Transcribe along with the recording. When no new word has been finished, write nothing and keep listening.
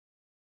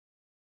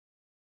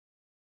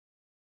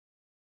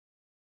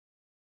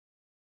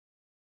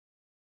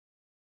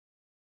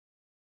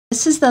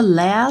this is the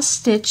last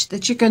stitch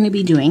that you're going to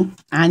be doing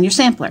on your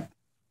sampler.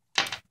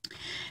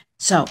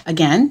 So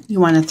again, you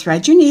want to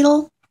thread your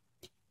needle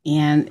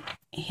and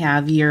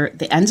have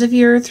the ends of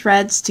your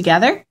threads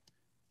together.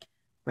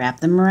 Wrap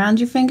them around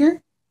your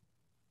finger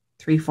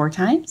 3-4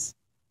 times.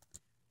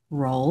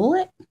 Roll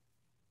it.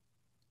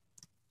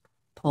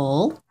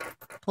 Pull,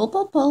 pull,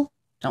 pull, pull.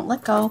 Don't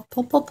let go.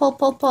 Pull, pull, pull,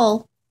 pull,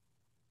 pull.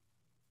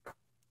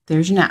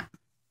 There's your knot.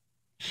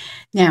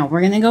 Now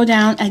we're going to go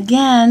down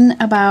again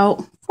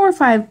about 4 or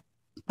 5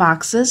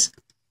 boxes.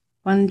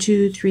 1,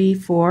 2, 3,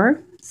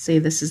 4. Say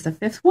this is the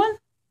 5th one.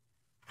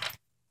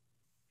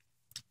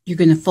 You're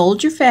going to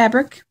fold your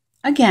fabric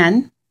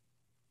again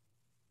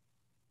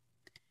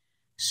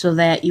so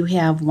that you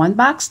have 1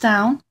 box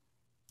down.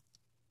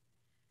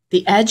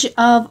 The edge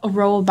of a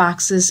row of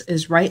boxes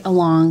is right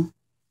along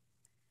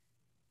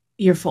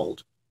your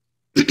fold.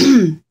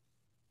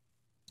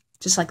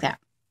 Just like that.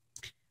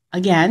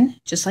 Again,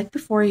 just like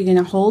before, you're going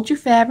to hold your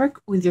fabric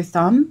with your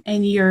thumb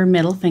and your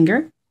middle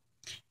finger,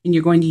 and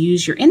you're going to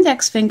use your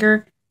index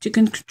finger to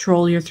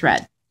control your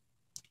thread.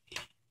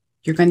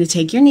 You're going to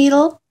take your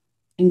needle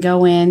and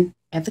go in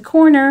at the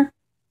corner,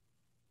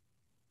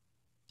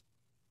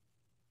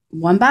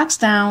 1 box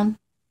down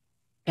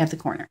at the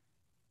corner.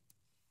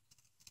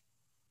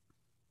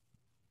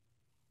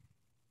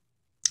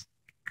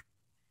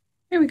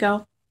 Here we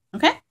go.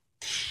 Okay.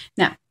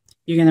 Now,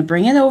 you're going to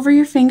bring it over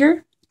your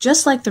finger,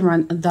 just like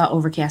the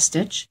overcast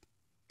stitch,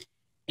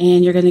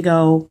 and you're going to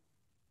go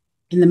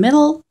in the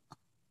middle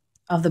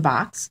of the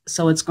box.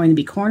 So it's going to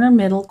be corner,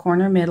 middle,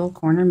 corner, middle,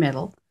 corner,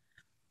 middle.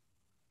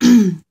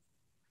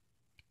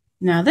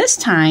 Now this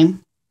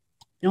time,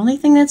 the only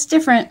thing that's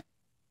different,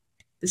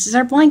 this is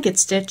our blanket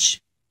stitch.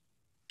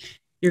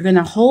 You're going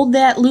to hold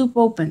that loop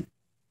open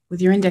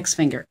with your index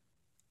finger.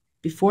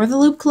 Before the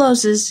loop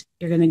closes,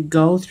 you're going to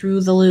go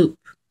through the loop.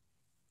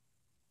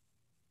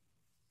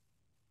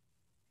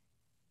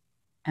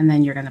 And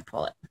then you're going to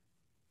pull it.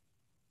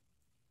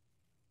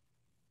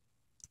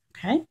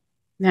 Okay,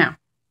 now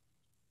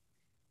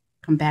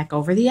come back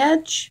over the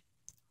edge,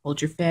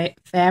 hold your thread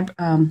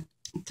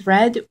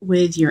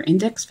with your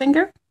index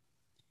finger.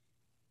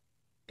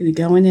 Going to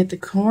go in at the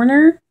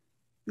corner.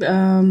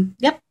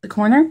 The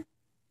corner.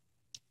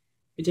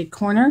 We did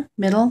corner,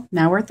 middle.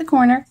 Now we're at the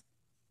corner.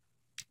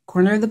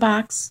 Corner of the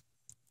box.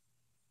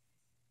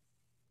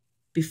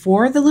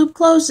 Before the loop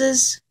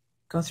closes,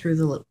 go through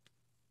the loop.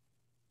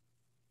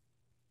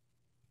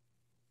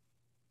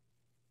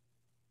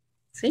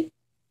 See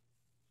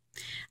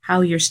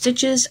how your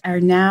stitches are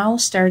now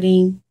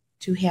starting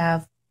to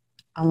have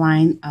a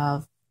line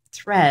of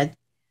thread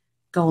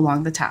go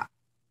along the top.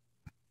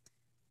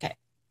 Okay.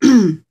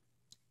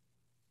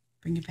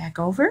 Bring it back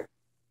over.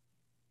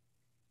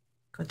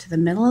 Go to the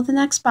middle of the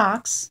next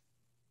box.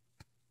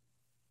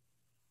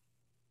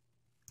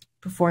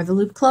 Before the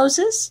loop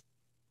closes,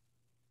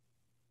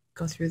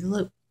 go through the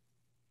loop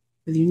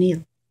with your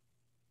needle.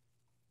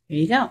 Here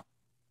you go.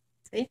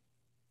 See?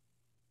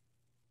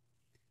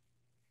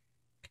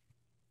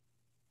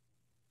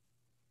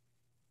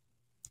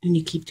 And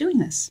you keep doing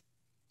this.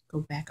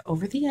 Go back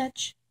over the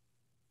edge.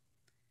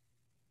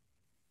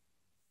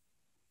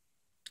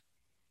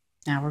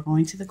 Now we're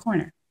going to the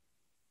corner.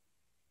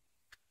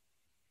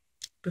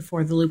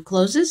 Before the loop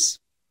closes,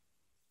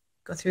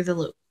 go through the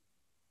loop.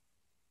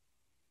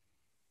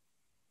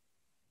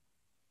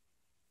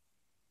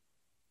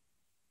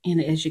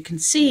 And as you can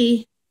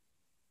see,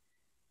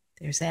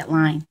 there's that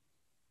line.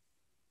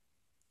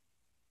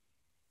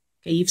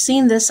 Okay, you've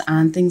seen this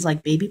on things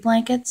like baby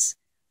blankets.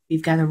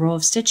 You've got a row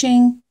of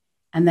stitching,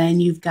 and then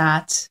you've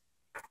got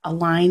a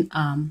line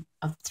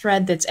of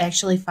thread that's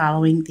actually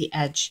following the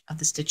edge of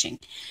the stitching.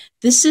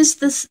 This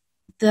is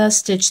the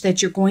stitch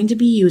that you're going to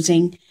be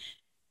using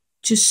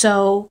to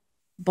sew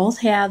both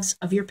halves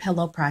of your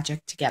pillow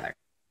project together.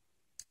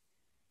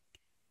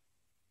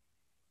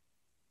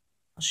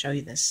 I'll show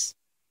you this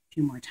a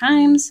few more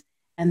times,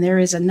 and there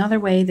is another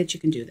way that you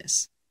can do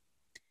this.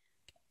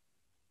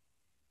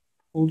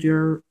 Hold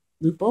your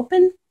loop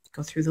open,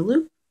 go through the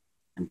loop,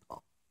 and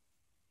pull.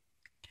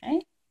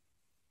 Okay.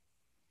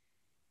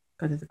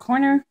 Go to the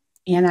corner,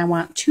 and I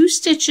want 2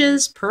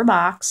 stitches per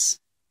box,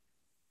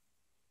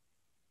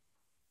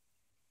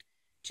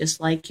 just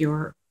like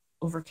your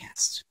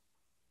overcast.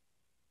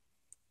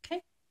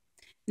 Okay.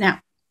 Now,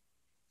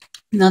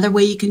 another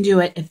way you can do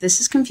it, if this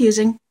is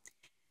confusing,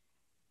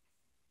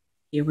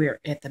 here we're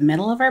at the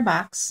middle of our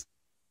box.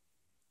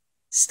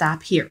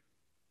 Stop here.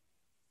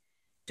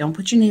 Don't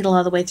put your needle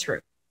all the way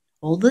through.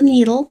 Hold the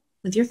needle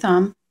with your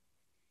thumb.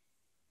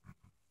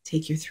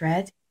 Take your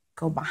thread,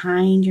 go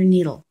behind your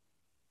needle.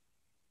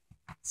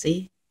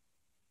 See?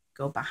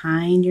 Go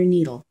behind your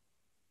needle.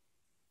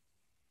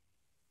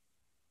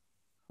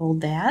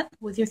 Hold that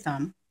with your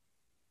thumb.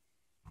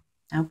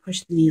 Now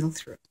push the needle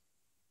through.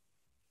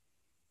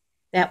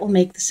 That will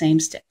make the same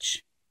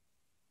stitch.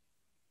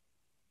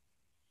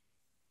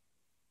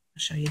 I'll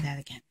show you that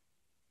again.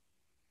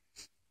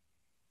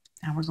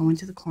 Now we're going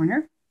to the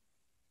corner.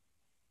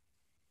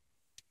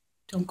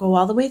 Don't go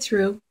all the way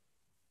through.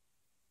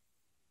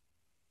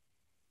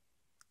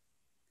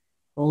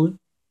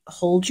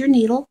 hold your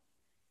needle,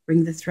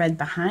 bring the thread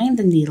behind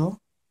the needle.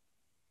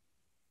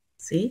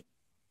 See?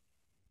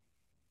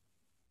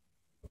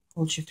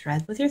 Hold your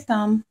thread with your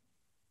thumb,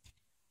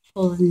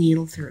 pull the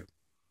needle through.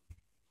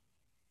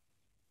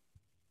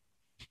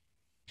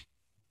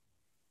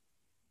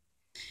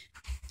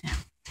 Now,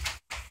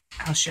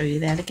 I'll show you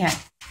that again.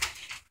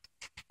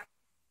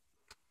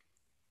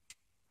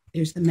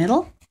 There's the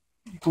middle,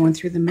 going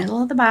through the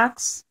middle of the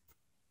box.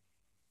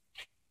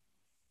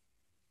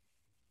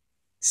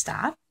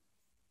 Stop,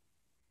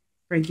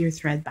 bring your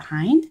thread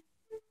behind,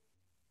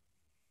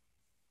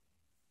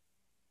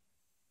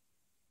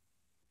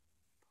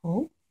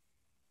 pull.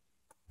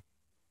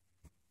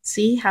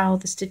 See how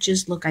the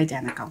stitches look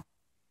identical.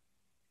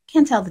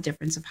 Can't tell the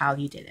difference of how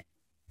you did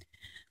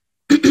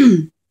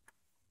it.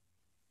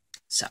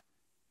 So,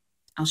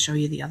 I'll show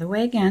you the other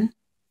way again.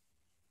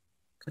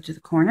 Go to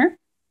the corner.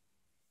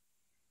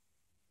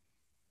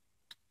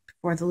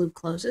 Before the loop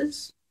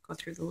closes, go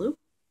through the loop.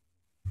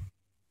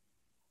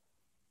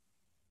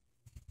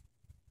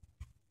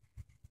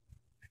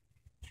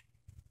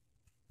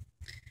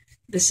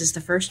 This is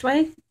the first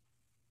way.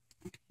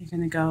 You're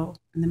going to go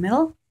in the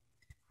middle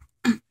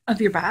of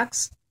your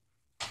box.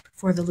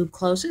 Before the loop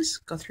closes,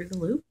 go through the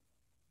loop.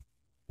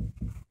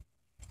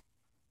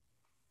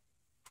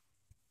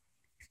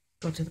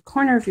 Go to the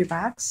corner of your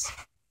box.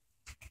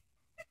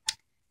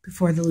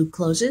 Before the loop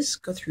closes,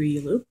 go through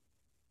your loop.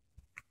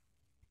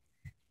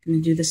 I'm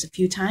going to do this a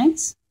few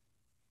times.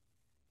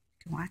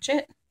 You can watch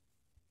it.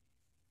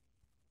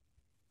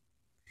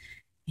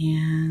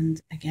 And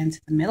again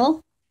to the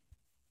middle.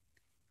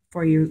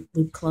 Before your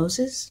loop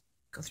closes,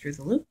 go through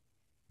the loop.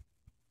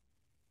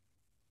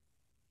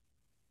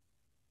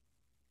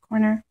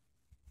 Corner.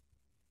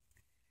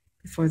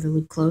 Before the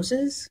loop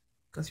closes,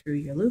 go through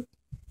your loop.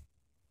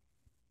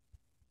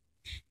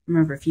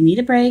 Remember, if you need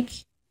a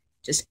break,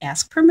 just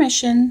ask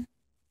permission,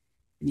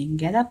 and you can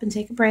get up and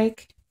take a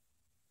break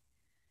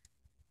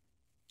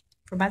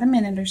for about a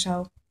minute or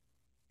so.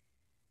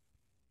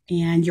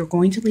 And you're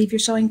going to leave your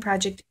sewing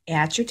project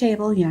at your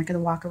table. You're not going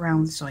to walk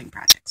around with sewing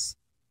projects.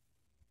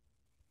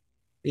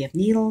 We have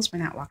needles. We're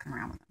not walking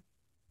around with them.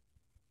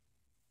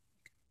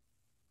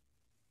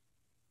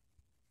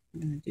 I'm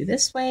going to do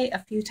this way a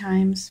few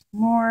times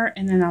more,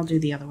 and then I'll do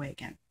the other way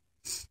again.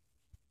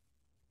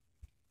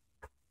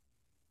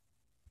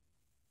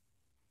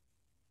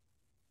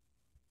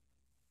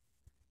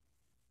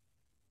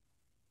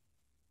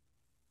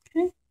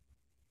 Okay.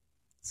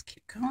 Let's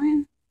keep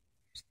going.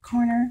 Here's the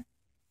corner.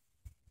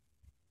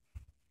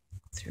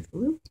 Through the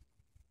loop.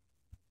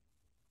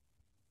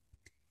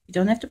 You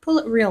don't have to pull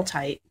it real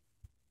tight.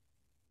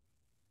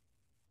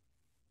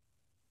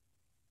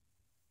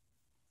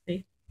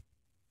 See?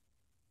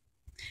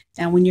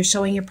 Now, when you're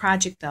sewing your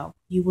project, though,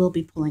 you will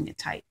be pulling it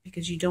tight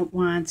because you don't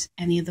want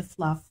any of the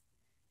fluff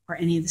or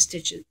any of the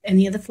stitches,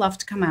 any of the fluff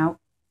to come out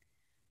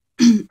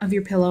of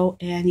your pillow,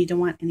 and you don't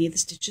want any of the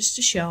stitches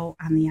to show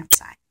on the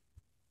outside.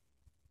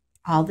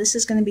 All this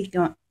is going to be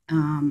going,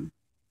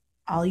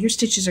 all your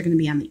stitches are going to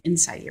be on the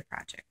inside of your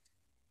project.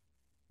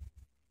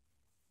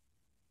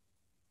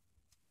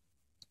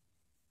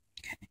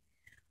 Okay,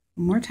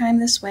 one more time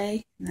this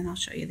way, and then I'll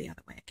show you the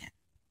other way again.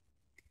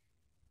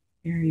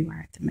 Here you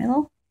are at the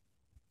middle.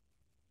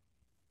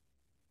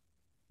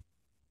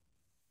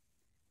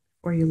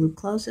 Before your loop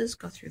closes,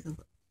 go through the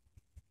loop.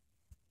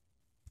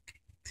 Okay.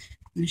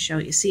 I'm going to show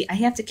you. See, I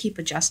have to keep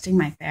adjusting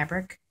my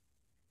fabric.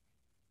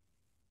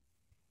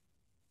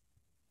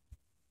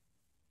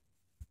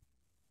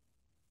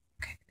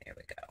 Okay, there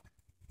we go.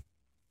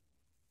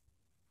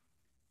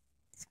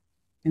 So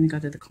I'm going to go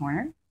to the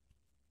corner.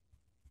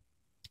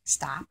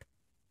 Stop.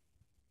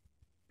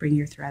 Bring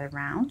your thread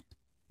around.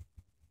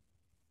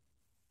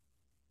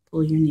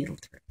 Pull your needle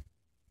through.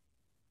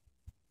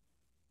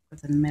 Go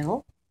to the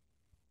middle.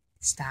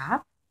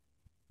 Stop.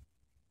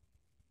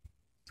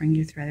 Bring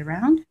your thread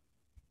around.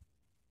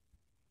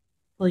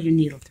 Pull your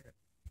needle through.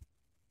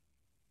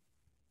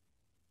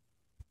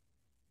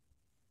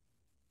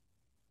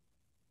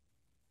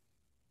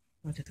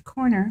 Go to the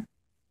corner.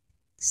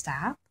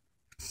 Stop.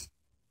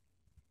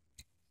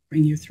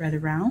 Bring your thread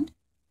around.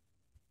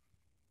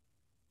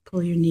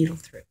 Pull your needle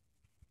through.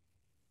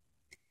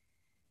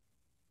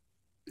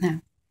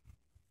 Now,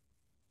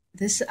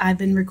 this I've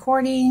been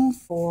recording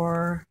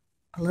for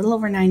a little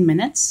over 9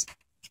 minutes.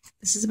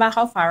 This is about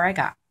how far I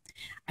got.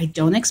 I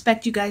don't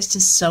expect you guys to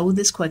sew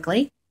this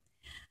quickly.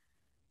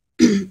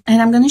 And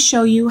I'm going to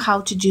show you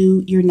how to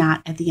do your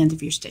knot at the end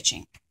of your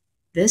stitching.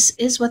 This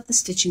is what the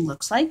stitching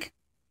looks like.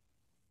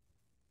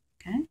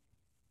 Okay.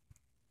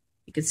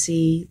 You can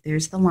see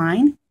there's the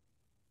line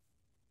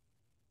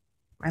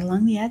right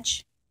along the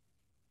edge.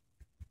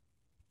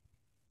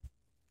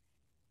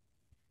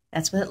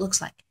 That's what it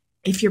looks like.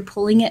 If you're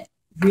pulling it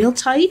real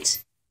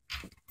tight,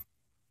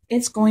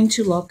 it's going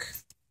to look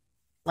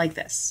like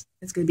this.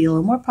 It's going to be a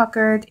little more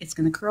puckered. It's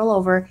going to curl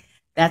over.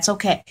 That's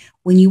okay.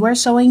 When you are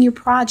sewing your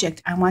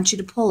project, I want you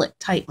to pull it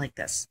tight like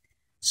this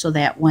so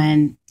that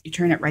when you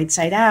turn it right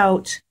side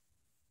out,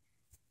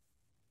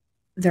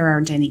 there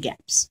aren't any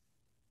gaps.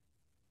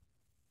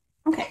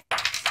 Okay,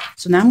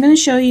 So now I'm going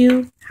to show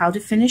you how to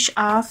finish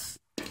off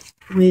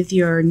with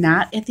your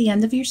knot at the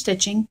end of your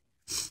stitching.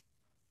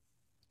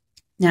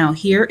 Now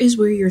here is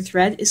where your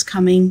thread is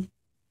coming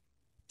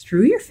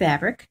through your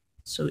fabric.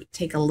 So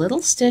take a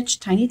little stitch,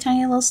 tiny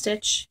little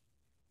stitch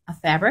of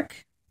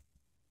fabric,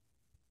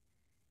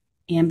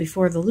 and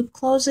before the loop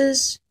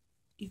closes,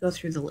 you go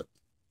through the loop.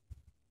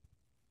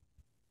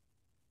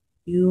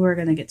 You are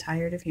going to get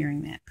tired of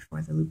hearing that.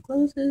 Before the loop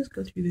closes,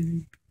 go through the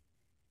loop.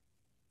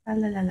 La,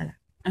 la, la, la,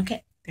 la.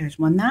 Okay, there's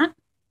one knot.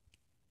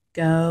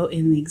 Go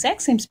in the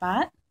exact same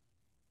spot.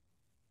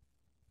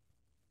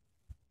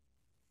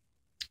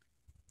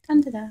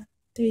 Dun, da, da.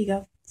 There you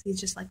go. See,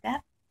 just like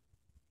that.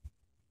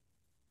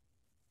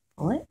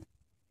 Pull it.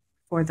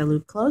 Before the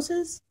loop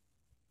closes,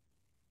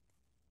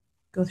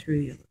 go through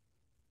your loop.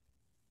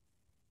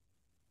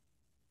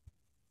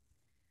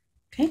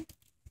 Okay.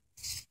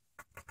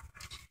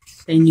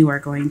 Then you are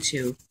going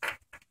to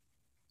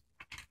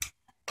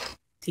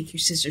take your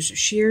scissors or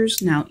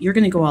shears. Now you're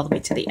going to go all the way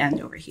to the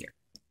end over here.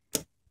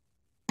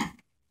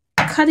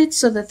 Cut it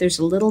so that there's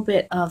a little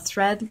bit of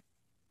thread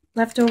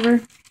left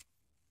over.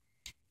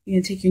 You're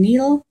going to take your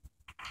needle,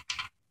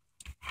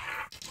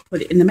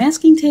 put it in the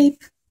masking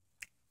tape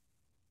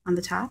on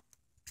the top,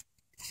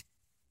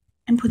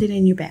 and put it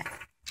in your bag.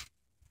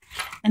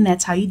 And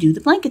that's how you do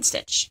the blanket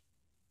stitch.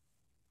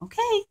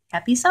 Okay,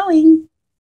 happy sewing!